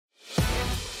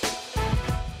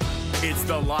It's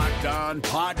the Locked On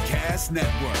Podcast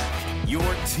Network, your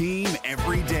team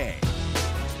every day.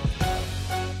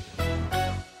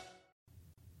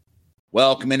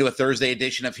 Welcome into a Thursday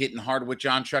edition of Hittin Hard with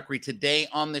John Chuckery. Today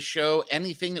on the show,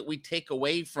 anything that we take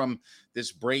away from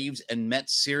this Braves and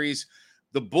Mets series.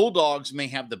 The Bulldogs may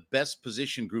have the best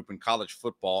position group in college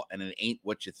football, and it ain't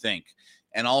what you think.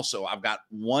 And also, I've got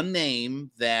one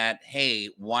name that, hey,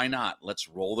 why not? Let's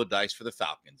roll the dice for the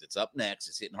Falcons. It's up next.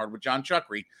 It's Hittin Hard with John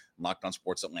Chuckery, Locked On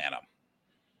Sports Atlanta.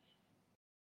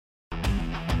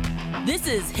 This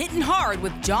is Hittin Hard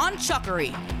with John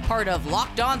Chuckery, part of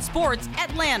Locked On Sports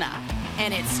Atlanta.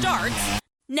 And it starts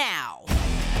now.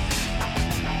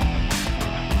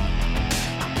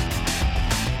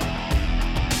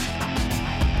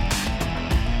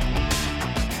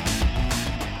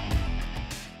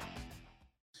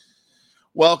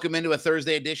 Welcome into a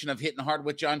Thursday edition of Hittin Hard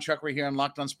with John Chuckery here on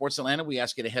Locked On Sports Atlanta. We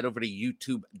ask you to head over to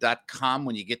youtube.com.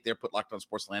 When you get there, put Locked On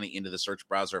Sports Atlanta into the search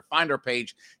browser, find our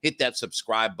page, hit that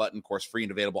subscribe button. Of course, free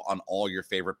and available on all your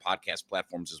favorite podcast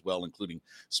platforms as well, including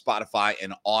Spotify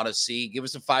and Odyssey. Give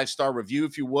us a 5-star review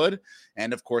if you would.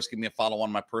 And of course, give me a follow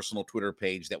on my personal Twitter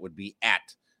page. That would be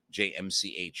at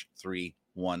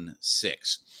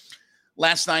JMCH316.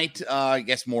 Last night, I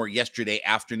guess more yesterday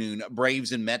afternoon,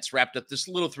 Braves and Mets wrapped up this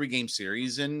little 3-game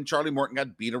series, and Charlie Morton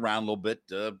got beat around a little bit,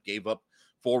 gave up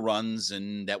 4 runs,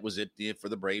 and that was it for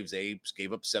the Braves. They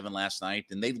gave up 7 last night,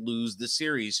 and they lose the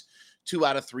series 2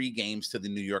 out of 3 games to the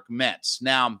New York Mets.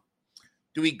 Now,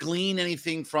 do we glean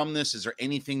anything from this? Is there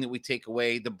anything that we take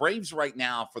away? The Braves right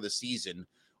now for the season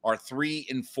are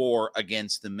 3-4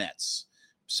 against the Mets.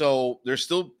 So there's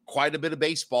still quite a bit of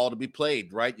baseball to be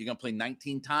played, right? You're going to play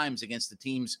 19 times against the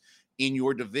teams in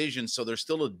your division. So there's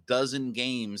still a dozen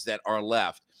games that are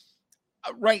left.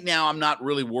 Right now, I'm not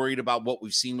really worried about what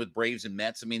we've seen with Braves and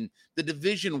Mets. I mean, the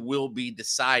division will be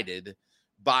decided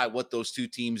by what those two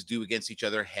teams do against each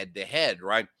other head to head,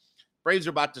 right? Braves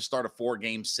are about to start a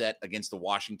 4-game set against the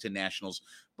Washington Nationals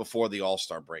before the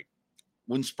All-Star break.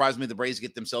 Wouldn't surprise me if the Braves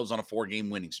get themselves on a 4-game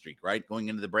winning streak, right? Going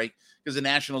into the break, because the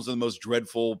Nationals are the most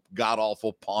dreadful,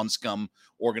 god-awful, pawn scum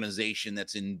organization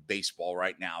that's in baseball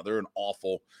right now. They're an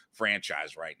awful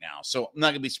franchise right now. So I'm not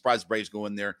going to be surprised if Braves go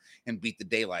in there and beat the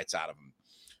daylights out of them.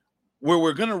 Where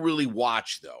we're going to really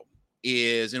watch, though,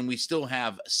 is, and we still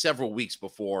have several weeks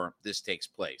before this takes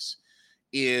place,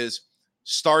 is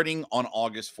starting on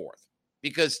August 4th.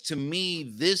 Because to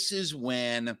me, this is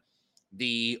when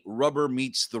the rubber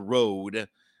meets the road.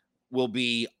 Will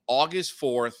be August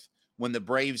 4th when the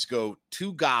Braves go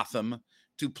to Gotham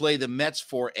to play the Mets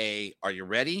for are you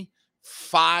ready?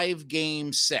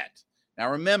 5-game set. Now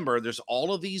remember, there's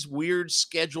all of these weird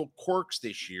schedule quirks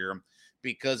this year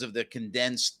because of the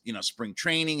condensed, spring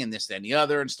training and this, that, and the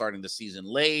other, and starting the season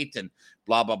late and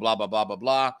blah, blah, blah, blah, blah, blah,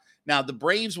 blah. Now the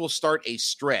Braves will start a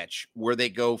stretch where they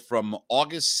go from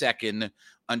August 2nd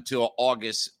until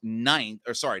August 9th,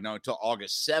 until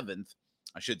August 7th,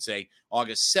 I should say,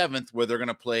 August 7th, where they're going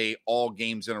to play all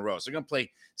games in a row. So they're going to play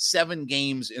 7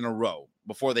 games in a row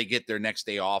before they get their next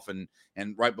day off, and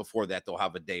right before that, they'll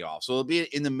have a day off. So it'll be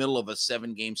in the middle of a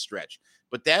 7-game stretch.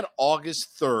 But that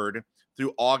August 3rd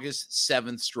through August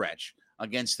 7th stretch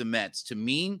against the Mets, to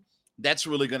me, that's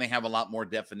really going to have a lot more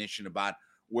definition about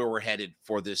where we're headed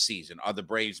for this season. Are the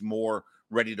Braves more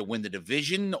ready to win the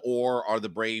division, or are the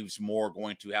Braves more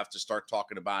going to have to start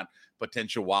talking about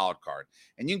potential wild card?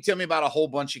 And you can tell me about a whole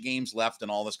bunch of games left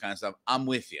and all this kind of stuff. I'm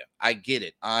with you. I get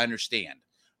it. I understand.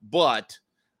 But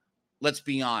let's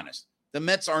be honest. The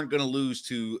Mets aren't going to lose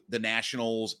to the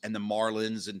Nationals and the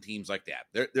Marlins and teams like that.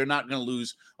 They're not going to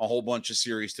lose a whole bunch of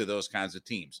series to those kinds of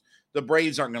teams. The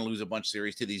Braves aren't going to lose a bunch of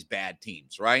series to these bad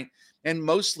teams, right? And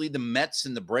mostly the Mets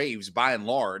and the Braves, by and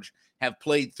large, have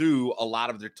played through a lot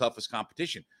of their toughest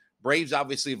competition. Braves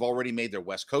obviously have already made their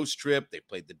West Coast trip. They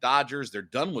played the Dodgers. They're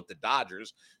done with the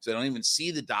Dodgers, so they don't even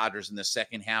see the Dodgers in the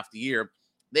second half of the year.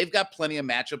 They've got plenty of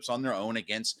matchups on their own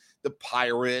against the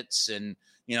Pirates and,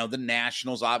 the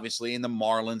Nationals, obviously, and the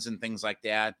Marlins and things like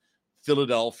that.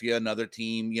 Philadelphia, another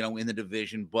team, in the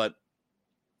division. But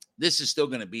this is still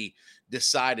going to be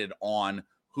decided on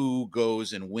who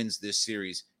goes and wins this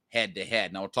series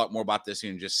head-to-head. Now, we'll talk more about this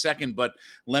here in just a second, but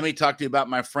let me talk to you about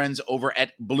my friends over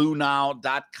at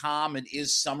BlueNile.com. It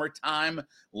is summertime.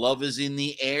 Love is in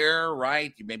the air,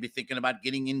 right? You may be thinking about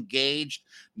getting engaged.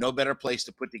 No better place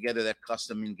to put together that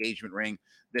custom engagement ring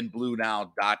than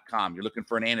BlueNile.com. You're looking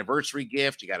for an anniversary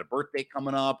gift. You got a birthday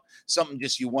coming up, something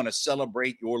just you want to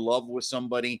celebrate your love with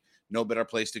somebody. No better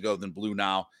place to go than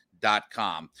BlueNile.com.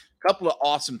 A couple of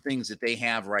awesome things that they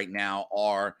have right now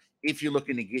are if you're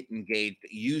looking to get engaged,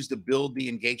 use the Build the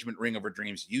Engagement Ring of Our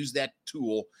Dreams. Use that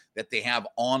tool that they have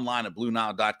online at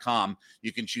BlueNile.com.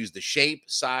 You can choose the shape,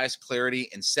 size, clarity,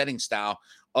 and setting style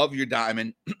of your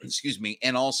diamond, excuse me,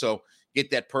 and also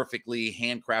get that perfectly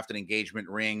handcrafted engagement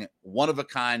ring, one of a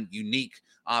kind, unique,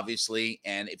 obviously.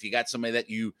 And if you got somebody that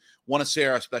you want to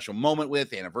share a special moment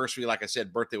with, anniversary, like I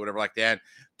said, birthday, whatever like that,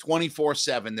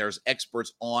 24/7, there's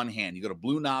experts on hand. You go to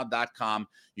BlueNile.com.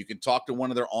 You can talk to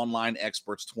one of their online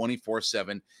experts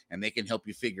 24/7, and they can help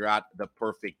you figure out the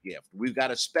perfect gift. We've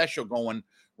got a special going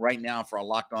right now for our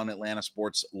Locked On Atlanta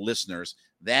Sports listeners.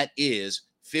 That is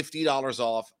 $50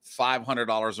 off,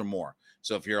 $500 or more.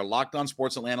 So if you're a Locked On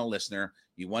Sports Atlanta listener,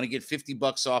 you want to get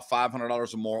 $50 off,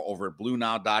 $500 or more over at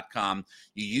BlueNile.com.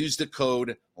 You use the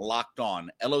code Locked On,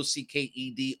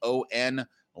 LOCKEDON,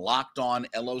 Locked On,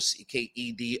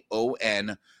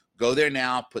 LOCKEDON. Go there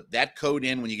now. Put that code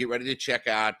in when you get ready to check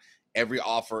out. Every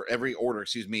order,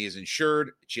 is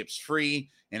insured, ships free,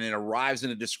 and it arrives in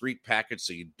a discreet package,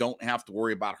 so you don't have to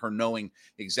worry about her knowing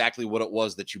exactly what it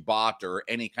was that you bought or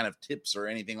any kind of tips or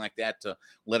anything like that to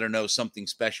let her know something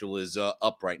special is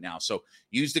up right now. So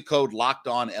use the code Locked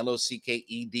On,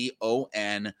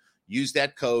 LOCKEDON. Use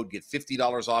that code, get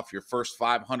 $50 off your first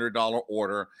 $500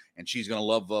 order, and she's going to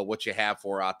love what you have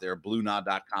for her out there.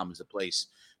 BlueNile.com is a place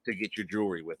to get your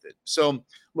jewelry with it. So,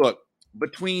 look,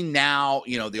 between now,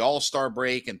 the All-Star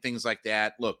break and things like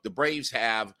that, look, the Braves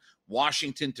have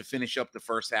Washington to finish up the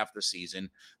first half of the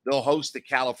season. They'll host the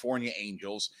California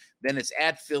Angels. Then it's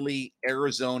at Philly,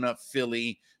 Arizona,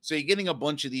 Philly. So you're getting a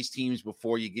bunch of these teams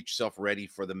before you get yourself ready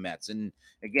for the Mets. And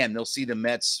again, they'll see the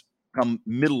Mets come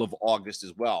middle of August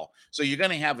as well. So you're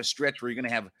going to have a stretch where you're going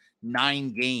to have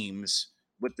 9 games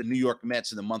with the New York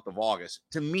Mets in the month of August.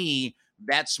 To me,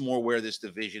 that's more where this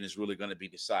division is really going to be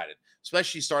decided,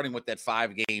 especially starting with that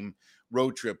 5-game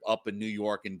road trip up in New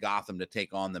York and Gotham to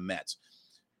take on the Mets.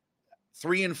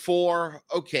 3 and 4,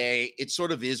 okay, it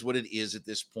sort of is what it is at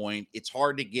this point. It's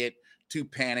hard to get too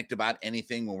panicked about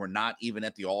anything when we're not even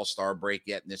at the All-Star break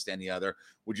yet and this, that, and the other.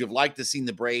 Would you have liked to see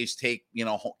the Braves take,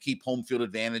 keep home field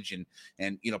advantage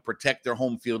and protect their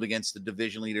home field against the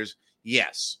division leaders?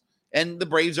 Yes. And the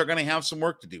Braves are going to have some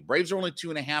work to do. Braves are only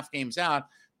 2.5 games out,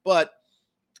 but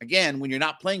again, when you're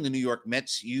not playing the New York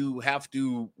Mets, you have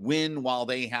to win while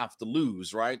they have to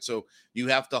lose, right? So you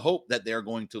have to hope that they're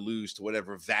going to lose to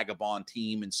whatever vagabond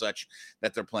team and such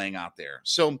that they're playing out there.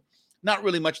 So not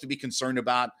really much to be concerned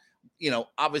about.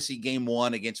 Obviously game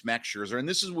 1 against Max Scherzer, and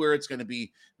this is where it's going to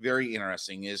be very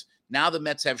interesting, is now the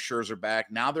Mets have Scherzer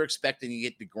back. Now they're expecting to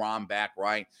get DeGrom back,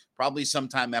 right? Probably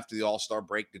sometime after the All-Star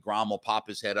break, DeGrom will pop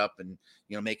his head up and,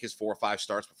 make his 4 or 5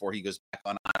 starts before he goes back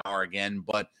on IR again.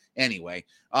 But anyway,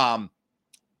 that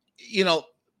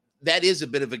is a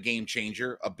bit of a game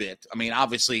changer, a bit. I mean,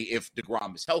 obviously, if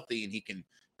DeGrom is healthy and he can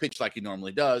pitch like he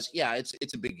normally does, yeah,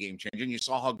 it's a big game changer. And you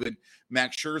saw how good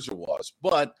Max Scherzer was.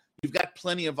 But you've got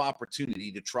plenty of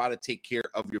opportunity to try to take care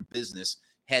of your business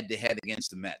head-to-head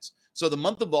against the Mets. So the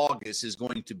month of August is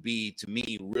going to be, to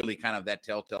me, really kind of that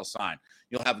telltale sign.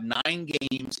 You'll have 9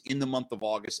 games in the month of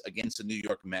August against the New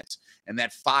York Mets, and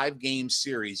that 5-game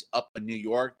series up in New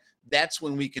York, that's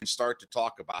when we can start to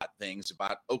talk about things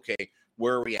about, okay,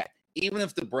 where are we at? Even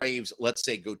if the Braves, let's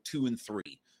say, go 2-3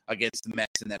 against the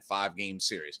Mets in that 5-game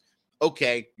series,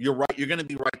 okay, you're right. You're going to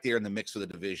be right there in the mix for the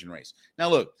division race. Now,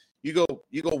 look, you go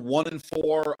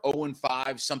 1-4,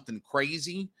 0-5, something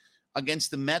crazy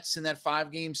against the Mets in that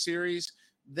 5-game series,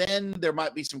 then there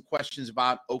might be some questions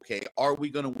about, okay, are we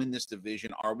going to win this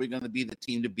division? Are we going to be the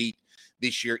team to beat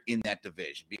this year in that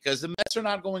division? Because the Mets are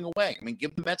not going away. I mean,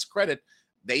 give the Mets credit.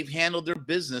 They've handled their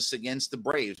business against the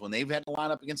Braves. When they've had to line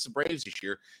up against the Braves this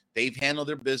year, they've handled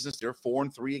their business. They're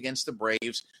 4-3 against the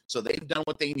Braves. So they've done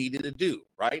what they needed to do,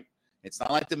 right? It's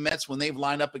not like the Mets, when they've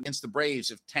lined up against the Braves,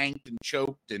 have tanked and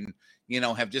choked and,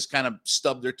 have just kind of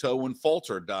stubbed their toe and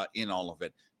faltered in all of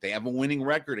it. They have a winning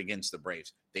record against the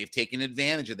Braves. They've taken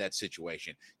advantage of that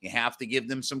situation. You have to give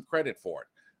them some credit for it.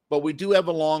 But we do have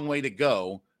a long way to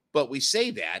go. But we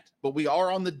say that, but we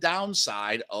are on the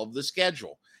downside of the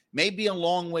schedule. Maybe a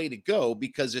long way to go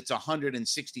because it's a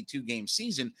 162-game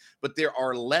season, but there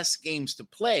are less games to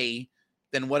play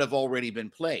than what have already been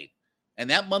played. And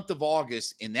that month of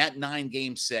August, in that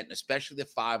 9-game set, and especially the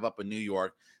 5 up in New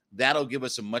York, that'll give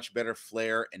us a much better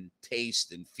flair and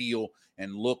taste and feel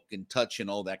and look and touch and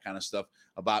all that kind of stuff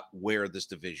about where this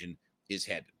division is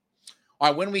headed. All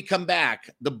right, when we come back,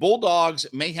 the Bulldogs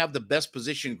may have the best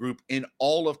position group in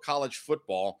all of college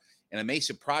football, and it may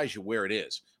surprise you where it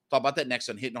is. Talk about that next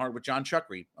on Hittin' Hard with John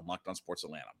Chuckery on Locked On Sports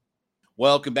Atlanta.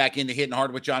 Welcome back into Hittin'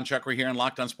 Hard with John Chuckery here on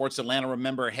Locked On Sports Atlanta.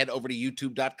 Remember, head over to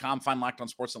youtube.com, find Locked On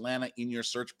Sports Atlanta in your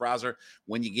search browser.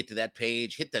 When you get to that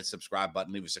page, hit that subscribe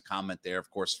button, leave us a comment there. Of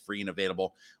course, free and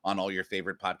available on all your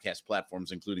favorite podcast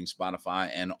platforms, including Spotify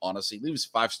and Odyssey. Leave us a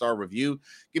 5-star review.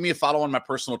 Give me a follow on my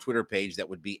personal Twitter page. That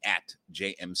would be at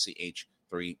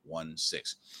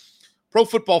JMCH316. Pro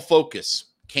Football Focus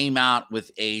came out with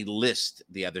a list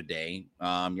the other day,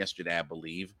 yesterday, I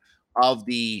believe, of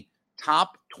the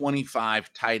top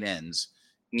 25 tight ends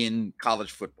in college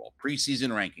football.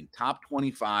 Preseason ranking, top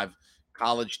 25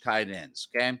 college tight ends,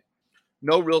 okay?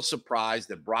 No real surprise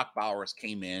that Brock Bowers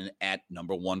came in at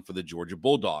number 1 for the Georgia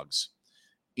Bulldogs.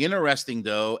 Interesting,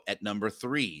 though, at number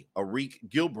 3, Arik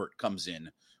Gilbert comes in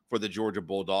for the Georgia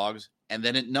Bulldogs. And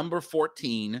then at number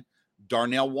 14,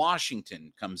 Darnell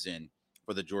Washington comes in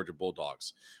for the Georgia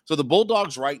Bulldogs. So the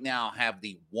Bulldogs right now have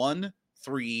the 1,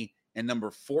 3, and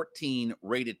number 14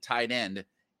 rated tight end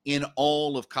in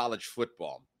all of college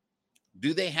football.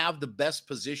 Do they have the best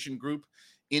position group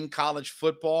in college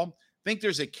football? I think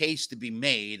there's a case to be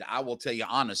made. I will tell you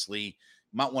honestly, you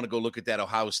might want to go look at that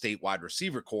Ohio State wide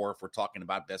receiver core if we're talking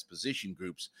about best position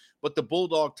groups. But the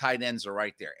Bulldog tight ends are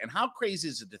right there. And how crazy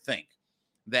is it to think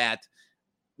that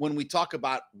when we talk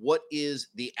about what is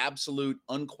the absolute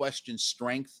unquestioned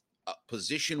strength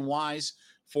position-wise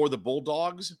for the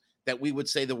Bulldogs, that we would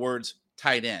say the words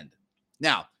tight end.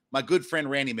 Now, my good friend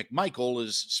Randy McMichael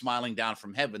is smiling down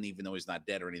from heaven, even though he's not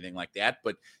dead or anything like that,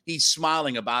 but he's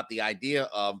smiling about the idea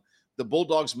of the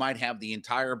Bulldogs might have the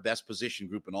entire best position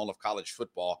group in all of college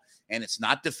football, and it's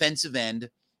not defensive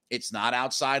end, it's not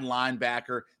outside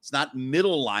linebacker, it's not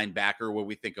middle linebacker where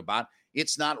we think about,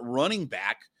 it's not running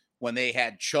back when they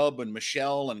had Chubb and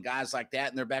Michelle and guys like that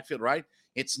in their backfield, right?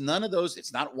 It's none of those.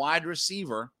 It's not wide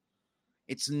receiver.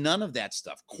 It's none of that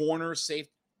stuff. Corner, safe,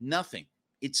 nothing.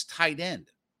 It's tight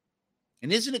end.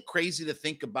 And isn't it crazy to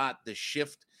think about the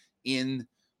shift in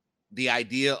the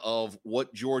idea of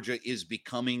what Georgia is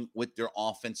becoming with their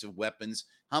offensive weapons,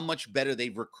 how much better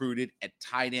they've recruited at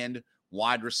tight end,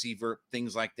 wide receiver,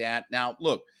 things like that. Now,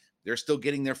 look, they're still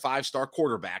getting their 5-star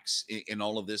quarterbacks in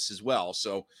all of this as well.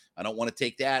 So I don't want to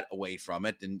take that away from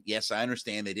it. And yes, I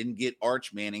understand they didn't get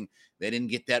Arch Manning. They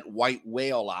didn't get that white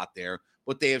whale out there,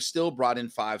 but they have still brought in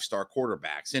 5-star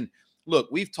quarterbacks. And look,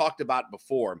 we've talked about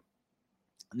before,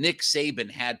 Nick Saban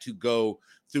had to go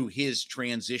through his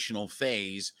transitional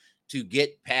phase to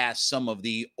get past some of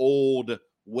the old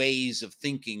ways of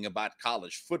thinking about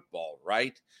college football,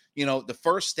 right? You know, the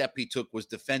first step he took was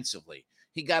defensively.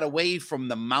 He got away from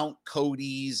the Mount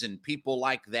Codys and people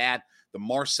like that, the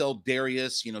Marcel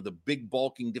Darius, you know, the big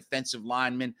bulking defensive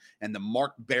linemen, and the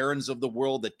Mark Barons of the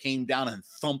world that came down and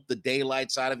thumped the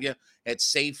daylights out of you at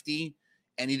safety.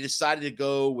 And he decided to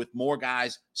go with more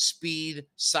guys, speed,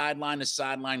 sideline to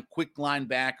sideline, quick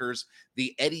linebackers,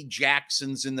 the Eddie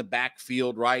Jacksons in the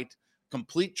backfield, right?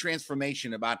 Complete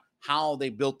transformation about how they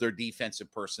built their defensive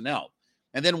personnel.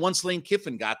 And then once Lane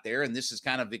Kiffin got there, and this is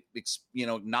kind of, you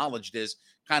know, acknowledged as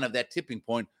kind of that tipping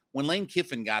point, when Lane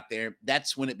Kiffin got there,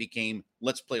 that's when it became,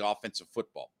 let's play offensive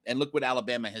football. And look what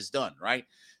Alabama has done, right?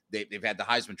 They've had the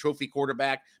Heisman Trophy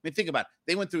quarterback. I mean, think about it.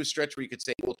 They went through a stretch where you could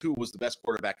say, well, Tua was the best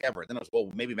quarterback ever. Then it was, well,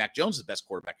 maybe Mac Jones is the best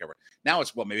quarterback ever. Now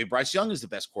it's, well, maybe Bryce Young is the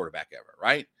best quarterback ever,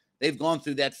 right? They've gone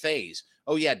through that phase.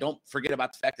 Oh, yeah, don't forget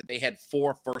about the fact that they had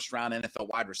 4 first-round NFL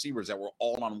wide receivers that were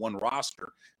all on one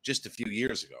roster just a few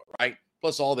years ago, right?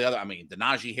 Plus all the other, I mean, the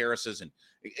Najee Harris's, and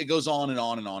it goes on and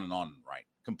on and on and on, right?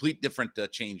 Complete different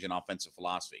change in offensive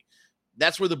philosophy.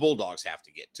 That's where the Bulldogs have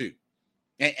to get to.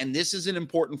 And this is an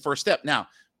important first step. Now,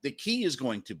 the key is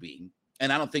going to be,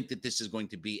 and I don't think that this is going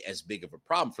to be as big of a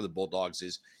problem for the Bulldogs,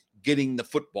 is getting the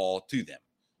football to them,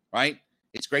 right?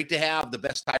 It's great to have the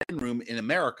best tight end room in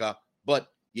America, but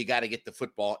you got to get the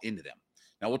football into them.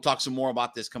 Now, we'll talk some more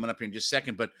about this coming up here in just a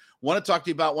second, but want to talk to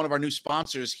you about one of our new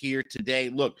sponsors here today.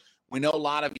 Look, we know a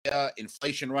lot of you,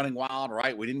 inflation running wild,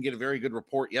 right? We didn't get a very good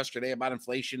report yesterday about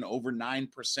inflation, over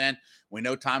 9%. We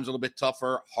know time's a little bit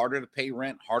tougher, harder to pay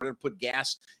rent, harder to put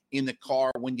gas in the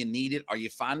car when you need it. Are you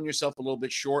finding yourself a little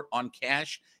bit short on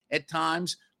cash at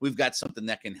times? We've got something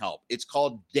that can help. It's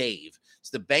called Dave. It's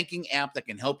the banking app that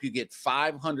can help you get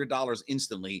 $500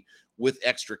 instantly with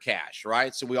extra cash,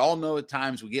 right? So we all know at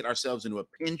times we get ourselves into a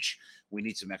pinch. We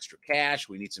need some extra cash.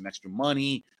 We need some extra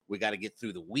money. We got to get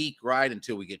through the week, right,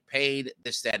 until we get paid,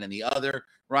 this, that, and the other,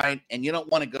 right? And you don't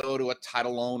want to go to a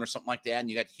title loan or something like that, and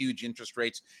you got huge interest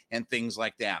rates and things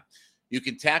like that. You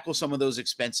can tackle some of those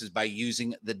expenses by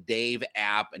using the Dave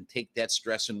app and take that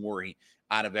stress and worry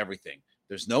out of everything.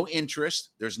 There's no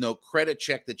interest. There's no credit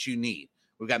check that you need.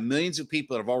 We've got millions of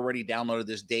people that have already downloaded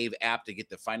this Dave app to get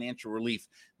the financial relief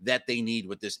that they need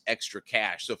with this extra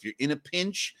cash. So if you're in a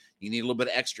pinch, you need a little bit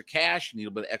of extra cash, you need a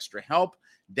little bit of extra help,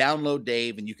 download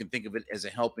Dave, and you can think of it as a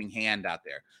helping hand out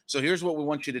there. So here's what we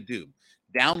want you to do.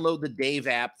 Download the Dave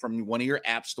app from one of your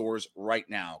app stores right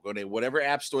now. Go to whatever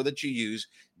app store that you use,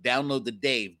 download the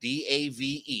Dave,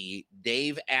 D-A-V-E,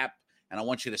 Dave app, and I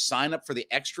want you to sign up for the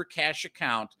extra cash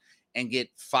account and get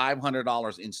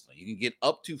 $500 instantly. You can get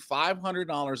up to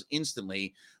 $500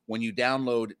 instantly when you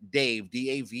download Dave,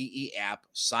 D-A-V-E app,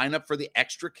 sign up for the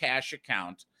extra cash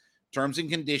account. Terms and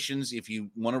conditions, if you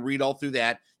want to read all through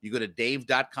that, you go to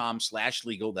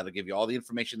dave.com/legal. That'll give you all the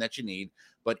information that you need.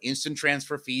 But instant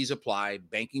transfer fees apply.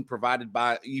 Banking provided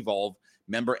by Evolve.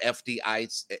 Member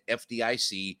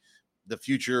FDIC. The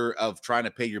future of trying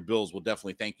to pay your bills will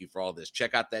definitely thank you for all this.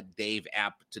 Check out that Dave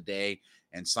app today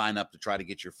and sign up to try to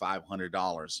get your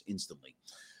 $500 instantly.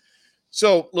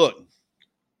 So, look,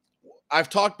 I've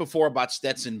talked before about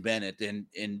Stetson Bennett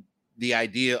and the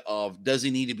idea of, does he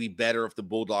need to be better if the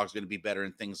Bulldogs are going to be better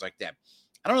and things like that.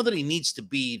 I don't know that he needs to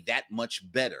be that much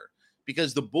better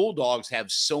because the Bulldogs have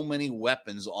so many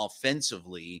weapons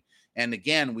offensively. And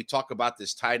again, we talk about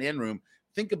this tight end room.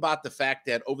 Think about the fact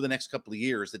that over the next couple of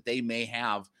years that they may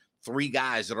have 3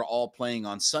 guys that are all playing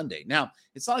on Sunday. Now,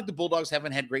 it's not like the Bulldogs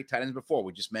haven't had great tight ends before.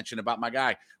 We just mentioned about my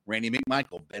guy, Randy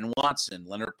McMichael, Ben Watson,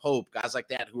 Leonard Pope, guys like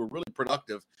that who are really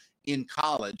productive in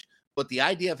college. But the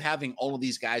idea of having all of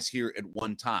these guys here at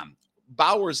one time,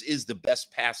 Bowers is the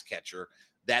best pass catcher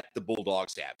that the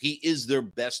Bulldogs have. He is their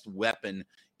best weapon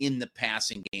in the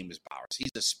passing game is Bowers.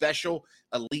 He's a special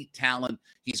elite talent.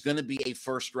 He's going to be a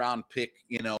first-round pick.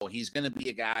 He's going to be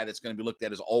a guy that's going to be looked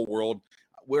at as all-world.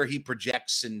 Where he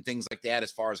projects and things like that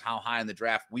as far as how high in the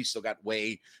draft, we still got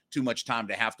way too much time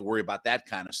to have to worry about that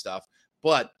kind of stuff.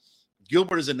 But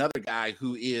Gilbert is another guy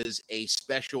who is a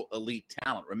special elite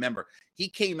talent. Remember, he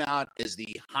came out as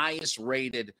the highest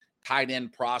rated tight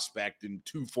end prospect in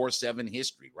 247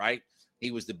 history, right?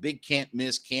 He was the big can't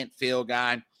miss, can't fail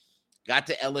guy. Got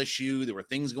to LSU. There were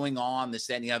things going on, this,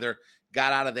 that, and the other.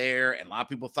 Got out of there, and a lot of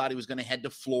people thought he was going to head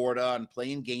to Florida and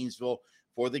play in Gainesville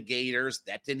for the Gators.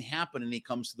 That didn't happen, and he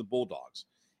comes to the Bulldogs.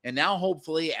 And now,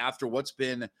 hopefully, after what's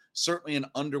been certainly an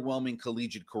underwhelming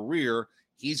collegiate career,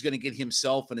 he's going to get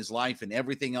himself and his life and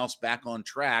everything else back on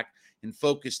track and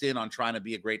focused in on trying to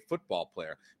be a great football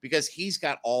player because he's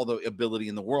got all the ability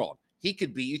in the world. He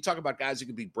could be, you talk about guys who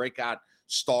could be breakout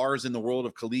stars in the world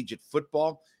of collegiate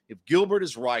football. If Gilbert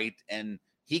is right and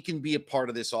he can be a part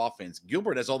of this offense,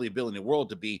 Gilbert has all the ability in the world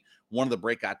to be one of the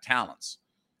breakout talents.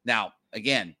 Now,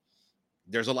 again,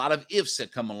 there's a lot of ifs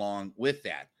that come along with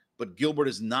that, but Gilbert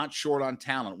is not short on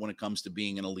talent when it comes to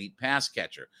being an elite pass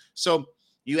catcher. So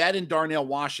you add in Darnell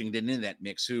Washington in that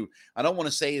mix, who I don't want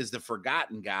to say is the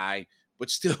forgotten guy, but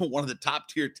still one of the top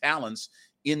tier talents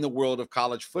in the world of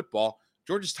college football.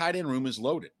 Georgia's tight end room is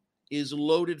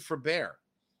loaded for bear.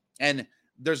 And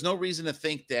there's no reason to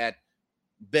think that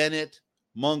Bennett,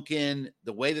 Monken,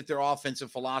 the way that their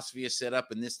offensive philosophy is set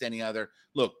up and this, that, and the other.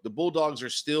 Look, the Bulldogs are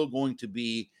still going to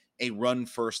be a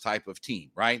run-first type of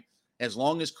team, right? As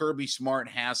long as Kirby Smart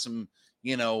has some,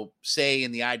 say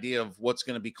in the idea of what's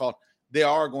going to be called, they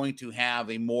are going to have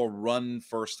a more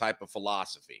run-first type of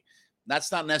philosophy.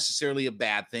 That's not necessarily a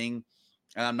bad thing.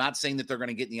 And I'm not saying that they're going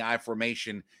to get in the I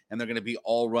formation and they're going to be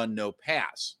all run, no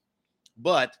pass.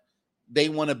 But they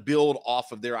want to build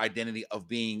off of their identity of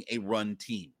being a run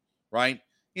team, right?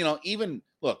 Even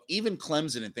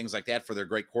Clemson and things like that for their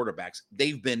great quarterbacks,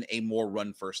 they've been a more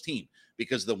run-first team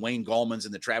because the Wayne Gallmans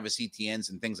and the Travis Etiennes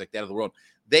and things like that of the world,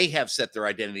 they have set their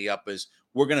identity up as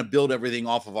we're going to build everything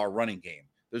off of our running game.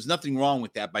 There's nothing wrong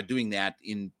with that by doing that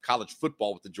in college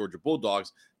football with the Georgia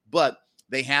Bulldogs, but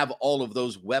they have all of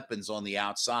those weapons on the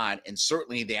outside, and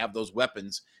certainly they have those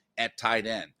weapons at tight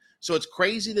end. So it's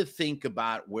crazy to think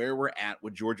about where we're at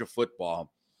with Georgia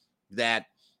football, that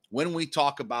when we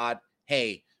talk about,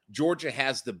 hey, Georgia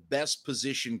has the best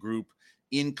position group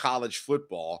in college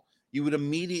football, you would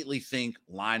immediately think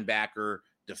linebacker,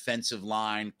 defensive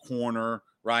line, corner,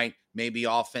 right? Maybe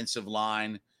offensive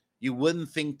line. You wouldn't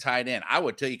think tight end. I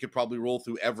would tell you could probably roll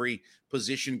through every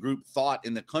position group thought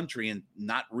in the country and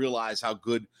not realize how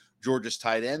good Georgia's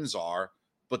tight ends are,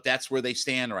 but that's where they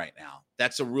stand right now.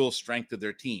 That's a real strength of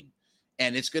their team.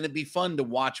 And it's going to be fun to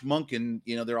watch Monken,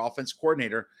 their offense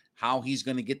coordinator, how he's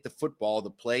going to get the football,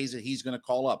 the plays that he's going to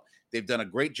call up. They've done a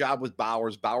great job with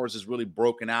Bowers. Bowers has really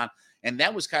broken out. And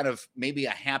that was kind of maybe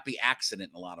a happy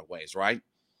accident in a lot of ways, right?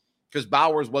 because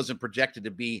Bowers wasn't projected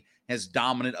to be as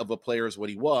dominant of a player as what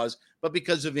he was, but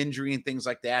because of injury and things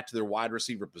like that to their wide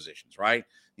receiver positions, right?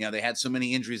 They had so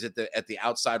many injuries at the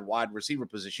outside wide receiver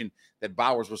position that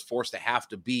Bowers was forced to have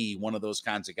to be one of those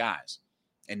kinds of guys.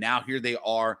 And now here they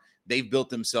are. They've built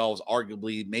themselves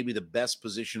arguably maybe the best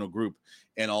positional group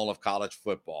in all of college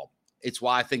football. It's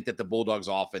why I think that the Bulldogs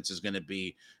offense is going to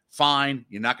be fine.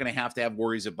 You're not going to have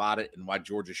worries about it, and why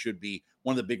Georgia should be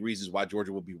one of the big reasons why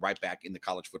Georgia will be right back in the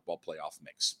college football playoff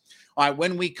mix. All right,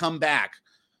 when we come back,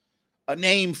 a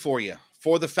name for you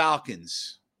for the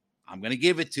Falcons. I'm going to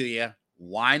give it to you.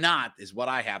 Why not is what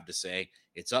I have to say.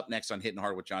 It's up next on Hittin'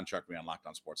 Hard with John Chuckery on Locked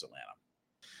On Sports Atlanta.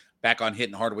 Back on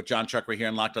Hittin' Hard with John Chuckery here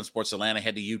on Locked On Sports Atlanta.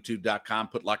 Head to youtube.com,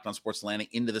 put Locked On Sports Atlanta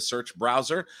into the search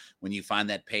browser. When you find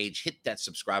that page, hit that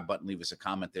subscribe button, leave us a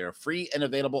comment there. Free and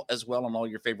available as well on all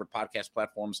your favorite podcast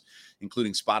platforms,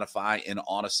 including Spotify and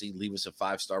Odyssey. Leave us a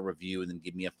 5-star review and then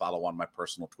give me a follow on my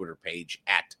personal Twitter page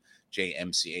at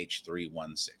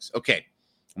JMCH316. Okay,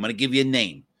 I'm going to give you a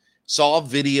name. Saw a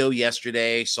video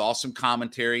yesterday, saw some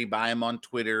commentary by him on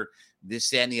Twitter, this,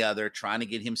 that, and the other, trying to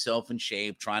get himself in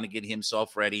shape, trying to get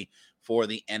himself ready for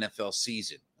the NFL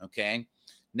season, okay?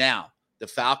 Now, the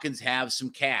Falcons have some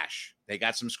cash. They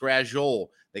got some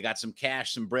scratchole. They got some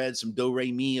cash, some bread, some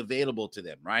do-re-mi available to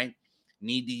them, right?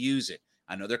 Need to use it.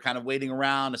 I know they're kind of waiting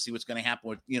around to see what's going to happen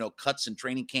with, cuts in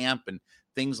training camp and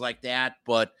things like that,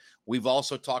 but we've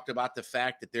also talked about the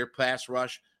fact that their pass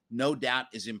rush, no doubt,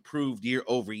 is improved year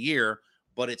over year,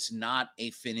 but it's not a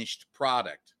finished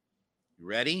product. You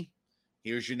ready?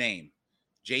 Here's your name,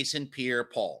 Jason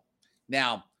Pierre-Paul.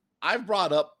 Now, I've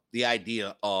brought up the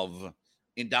idea of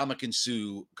Ndamukong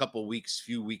Suh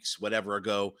few weeks, whatever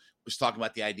ago, was talking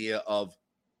about the idea of,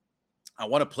 I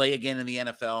want to play again in the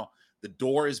NFL. The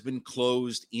door has been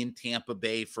closed in Tampa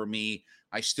Bay for me.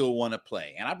 I still want to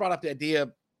play. And I brought up the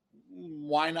idea,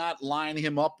 why not line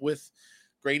him up with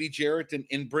Grady Jarrett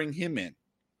and bring him in?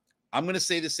 I'm going to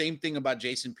say the same thing about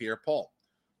Jason Pierre-Paul.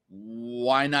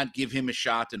 Why not give him a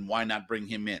shot and why not bring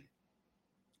him in?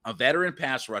 A veteran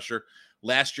pass rusher.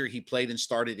 Last year, he played and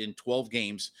started in 12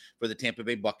 games for the Tampa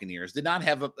Bay Buccaneers. Did not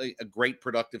have a great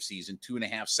productive season,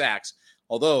 2.5 sacks.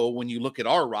 Although, when you look at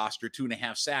our roster,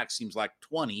 2.5 sacks seems like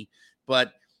 20.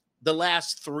 But the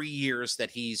last 3 years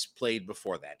that he's played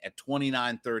before that, at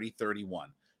 29, 30, 31,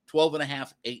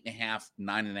 12.5, 8.5,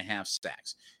 9.5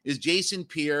 sacks. Is Jason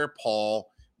Pierre-Paul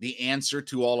the answer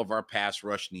to all of our pass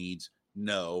rush needs?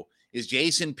 No. Is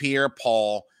Jason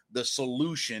Pierre-Paul the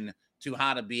solution to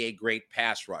how to be a great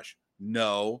pass rush?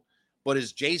 No. But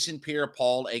is Jason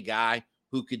Pierre-Paul a guy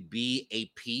who could be a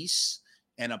piece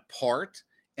and a part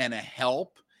and a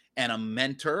help and a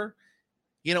mentor?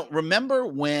 Remember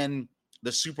when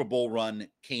the Super Bowl run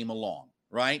came along,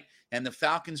 right? And the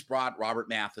Falcons brought Robert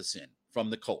Mathis in from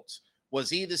the Colts. Was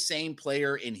he the same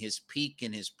player in his peak,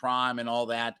 in his prime and all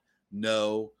that?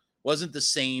 No. Wasn't the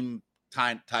same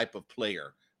type of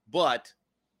player, but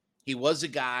he was a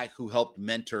guy who helped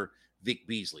mentor Vic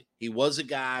Beasley. He was a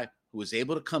guy who was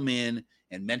able to come in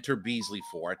and mentor Beasley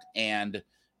for it. And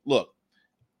look,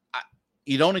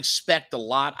 you don't expect a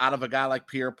lot out of a guy like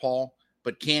Pierre-Paul,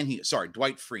 but Dwight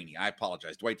Freeney. I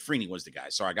apologize. Dwight Freeney was the guy.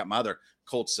 Sorry, I got my other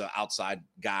Colts outside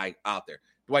guy out there.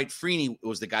 Dwight Freeney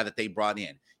was the guy that they brought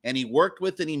in. And he worked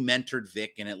with and he mentored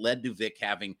Vic, and it led to Vic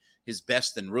having his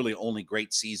best and really only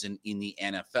great season in the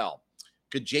NFL.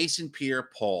 Could Jason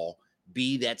Pierre-Paul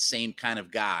be that same kind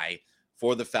of guy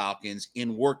for the Falcons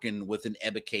in working with an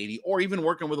Ebiketie or even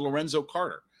working with Lorenzo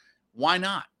Carter? Why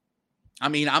not? I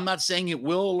mean, I'm not saying it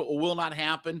will or will not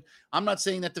happen. I'm not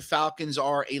saying that the Falcons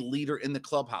are a leader in the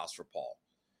clubhouse for Paul.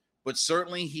 But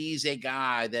certainly he's a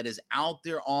guy that is out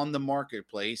there on the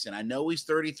marketplace. And I know he's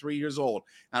 33 years old.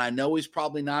 And I know he's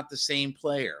probably not the same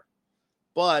player.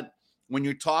 But when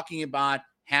you're talking about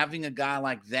having a guy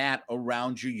like that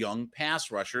around your young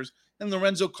pass rushers, and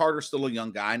Lorenzo Carter's still a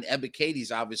young guy, and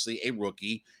Ebiketie's obviously a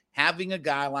rookie, having a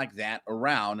guy like that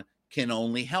around can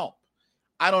only help.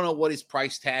 I don't know what his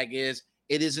price tag is.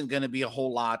 It isn't going to be a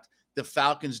whole lot. The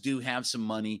Falcons do have some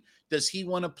money. Does he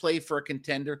want to play for a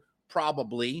contender?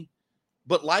 Probably.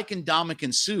 But like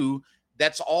Ndamukong Suh,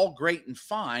 that's all great and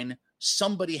fine.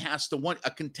 Somebody has to want,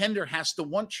 a contender has to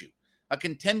want you. A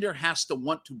contender has to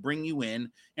want to bring you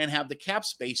in and have the cap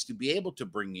space to be able to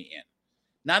bring you in.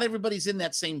 Not everybody's in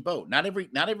that same boat. Not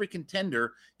every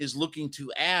contender is looking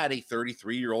to add a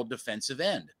 33-year-old defensive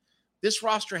end. This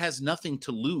roster has nothing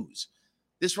to lose.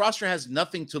 This roster has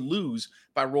nothing to lose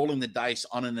by rolling the dice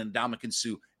on an Ndamukong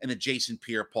Suh and a Jason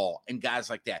Pierre-Paul and guys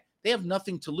like that. They have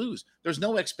nothing to lose. There's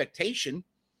no expectation.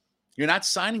 You're not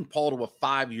signing Paul to a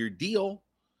 5-year deal.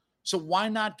 So why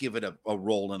not give it a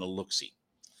roll and a look-see?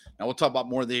 Now we'll talk about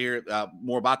more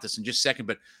about this in just a second,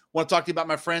 but I want to talk to you about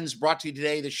my friends. Brought to you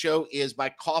today. The show is by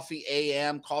Coffee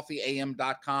AM,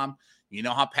 coffeeam.com. You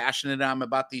know how passionate I am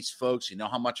about these folks. You know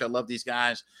how much I love these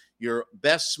guys. Your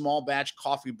best small batch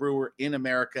coffee brewer in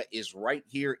America is right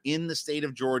here in the state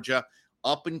of Georgia,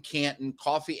 up in Canton.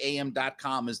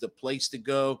 Coffeeam.com is the place to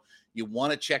go. You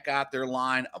want to check out their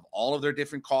line of all of their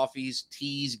different coffees,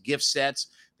 teas, gift sets.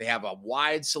 They have a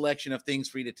wide selection of things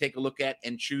for you to take a look at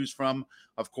and choose from.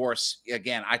 Of course,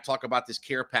 again, I talk about this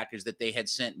care package that they had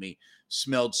sent me.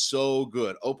 Smelled so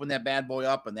good. Open that bad boy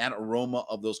up, and that aroma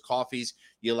of those coffees.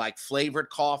 You like flavored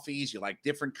coffees, you like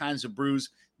different kinds of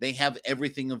brews. They have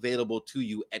everything available to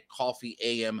you at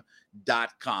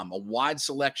coffeeam.com. A wide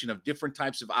selection of different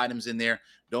types of items in there.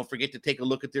 Don't forget to take a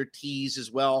look at their teas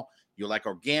as well. You like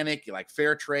organic, you like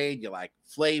fair trade, you like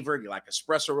flavored, you like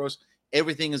espresso roast.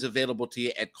 Everything is available to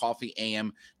you at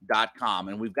coffeeam.com.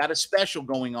 And we've got a special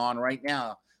going on right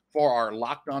now for our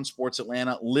Locked On Sports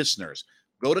Atlanta listeners.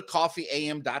 Go to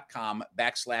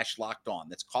coffeeam.com/locked on.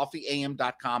 That's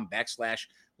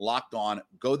coffeeam.com/locked on.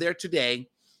 Go there today.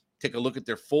 Take a look at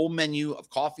their full menu of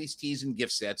coffees, teas, and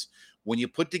gift sets. When you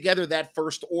put together that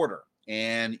first order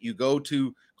and you go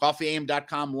to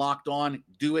coffeeam.com locked on,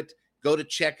 do it. Go to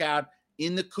checkout.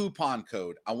 In the coupon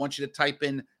code, I want you to type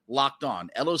in locked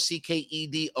on,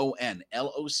 LOCKEDON,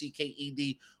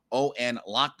 LOCKEDON,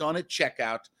 locked on at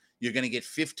checkout. You're going to get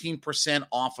 15%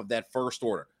 off of that first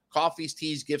order. Coffees,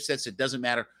 teas, gift sets, it doesn't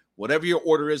matter. Whatever your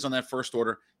order is on that first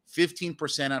order,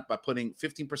 15% off by putting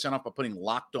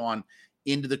locked on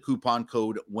into the coupon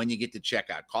code when you get to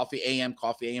checkout. Coffeeam,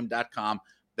 coffeeam.com,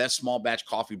 best small batch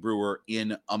coffee brewer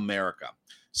in America.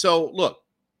 So look,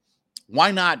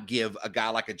 why not give a guy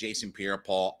like a Jason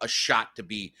Pierre-Paul a shot to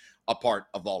be a part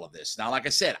of all of this? Now, like I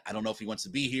said, I don't know if he wants to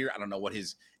be here. I don't know what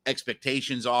his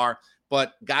expectations are,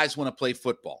 but guys want to play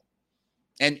football.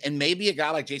 And maybe a guy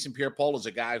like Jason Pierre-Paul is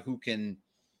a guy who can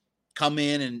come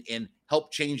in and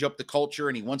help change up the culture,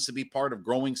 and he wants to be part of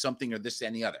growing something or this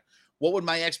and the other. What would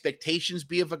my expectations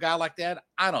be of a guy like that?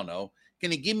 I don't know.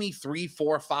 Can he give me 3,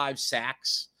 4, 5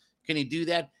 sacks? Can he do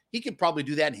that? He could probably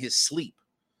do that in his sleep.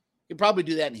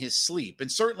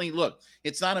 And certainly, look,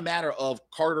 it's not a matter of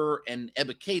Carter and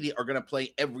Ebiketie are going to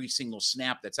play every single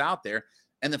snap that's out there.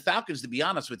 And the Falcons, to be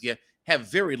honest with you, have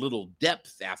very little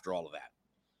depth after all of that,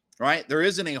 right? There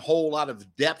isn't a whole lot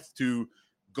of depth to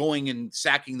going and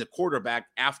sacking the quarterback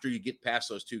after you get past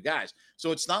those two guys.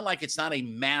 So it's not like it's not a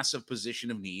massive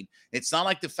position of need. It's not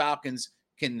like the Falcons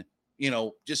can,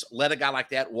 just let a guy like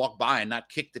that walk by and not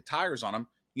kick the tires on him.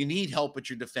 You need help at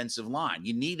your defensive line.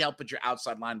 You need help at your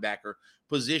outside linebacker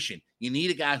position. You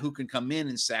need a guy who can come in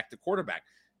and sack the quarterback.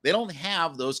 They don't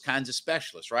have those kinds of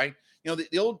specialists, right?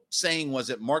 The old saying was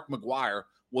that Mark McGwire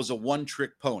was a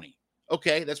one-trick pony.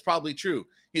 Okay, that's probably true.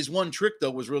 His one trick,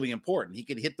 though, was really important. He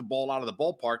could hit the ball out of the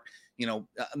ballpark.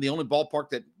 The only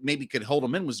ballpark that maybe could hold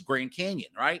him in was Grand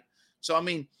Canyon, right? So, I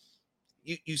mean,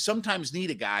 you sometimes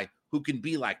need a guy who can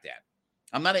be like that.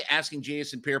 I'm not asking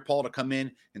Jason Pierre-Paul to come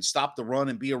in and stop the run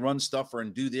and be a run stuffer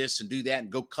and do this and do that and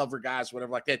go cover guys,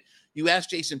 whatever like that. You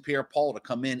ask Jason Pierre-Paul to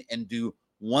come in and do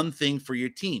one thing for your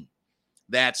team.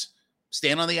 That's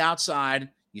stand on the outside.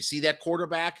 You see that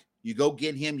quarterback, you go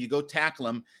get him, you go tackle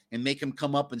him and make him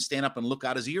come up and stand up and look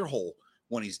out his ear hole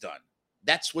when he's done.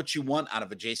 That's what you want out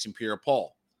of a Jason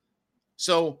Pierre-Paul.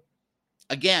 So,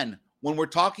 again, when we're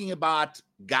talking about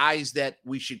guys that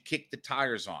we should kick the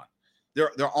tires on, there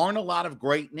aren't a lot of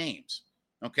great names,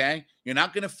 okay? You're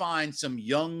not going to find some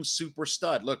young super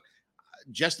stud. Look,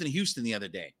 Justin Houston the other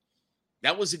day,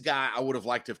 that was a guy I would have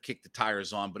liked to have kicked the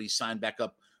tires on, but he signed back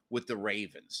up with the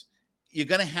Ravens. You're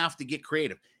going to have to get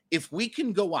creative. If we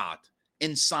can go out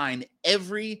and sign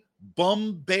every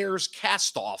bum Bears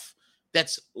cast-off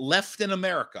that's left in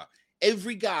America,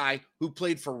 every guy who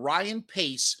played for Ryan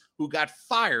Pace, who got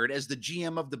fired as the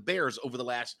GM of the Bears over the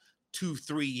last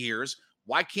 2-3 years,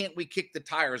 why can't we kick the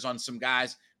tires on some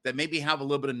guys that maybe have a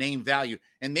little bit of name value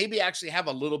and maybe actually have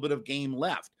a little bit of game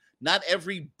left? Not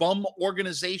every bum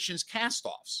organization's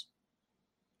cast-offs,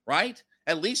 right?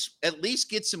 At least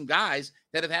get some guys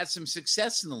that have had some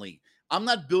success in the league. I'm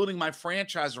not building my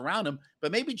franchise around him,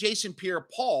 but maybe Jason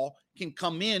Pierre-Paul can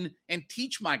come in and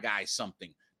teach my guys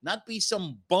something, not be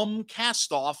some bum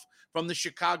cast-off from the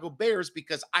Chicago Bears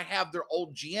because I have their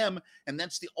old GM and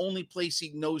that's the only place he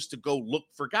knows to go look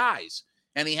for guys.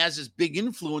 And he has this big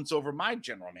influence over my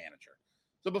general manager.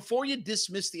 So before you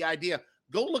dismiss the idea,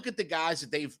 go look at the guys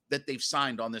that they've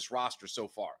signed on this roster so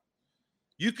far.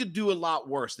 You could do a lot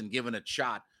worse than giving a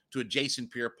shot to a Jason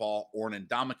Pierre-Paul or an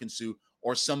Ndamukong Suh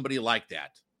or somebody like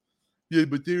that. Yeah,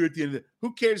 but they're at the end of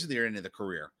who cares if they're at the end of the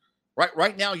career,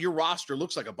 Right now, your roster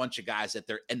looks like a bunch of guys at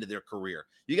their end of their career.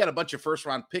 You got a bunch of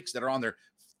first-round picks that are on their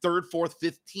third, fourth,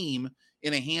 fifth team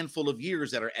in a handful of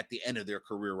years that are at the end of their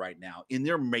career right now, in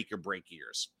their make-or-break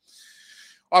years.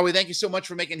 All right, we thank you so much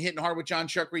for making Hittin' Hard with John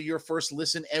Chuckery your first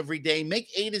listen every day. Make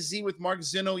A to Z with Mark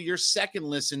Zinno your second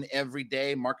listen every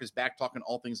day. Mark is back talking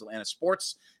all things Atlanta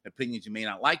sports, opinions you may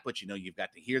not like, but you know you've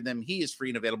got to hear them. He is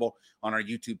free and available on our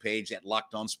YouTube page at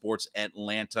Locked On Sports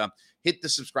Atlanta. Hit the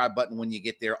subscribe button when you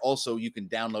get there. Also, you can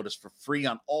download us for free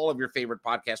on all of your favorite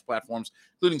podcast platforms,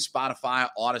 including Spotify,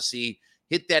 Odyssey.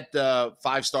 Hit that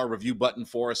 5-star review button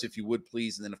for us if you would,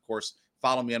 please. And then, of course,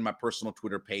 follow me on my personal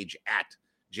Twitter page at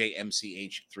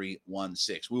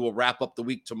JMCH316. We will wrap up the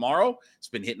week tomorrow. It's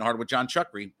been Hittin' Hard with John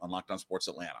Chuckery on Locked On Sports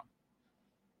Atlanta.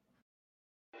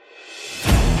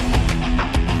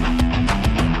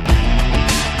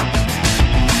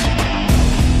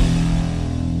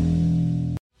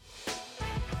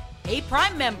 Hey,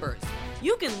 Prime members,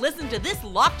 you can listen to this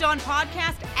Locked On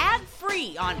podcast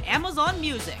ad-free on Amazon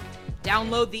Music.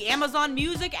 Download the Amazon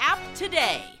Music app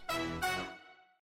today.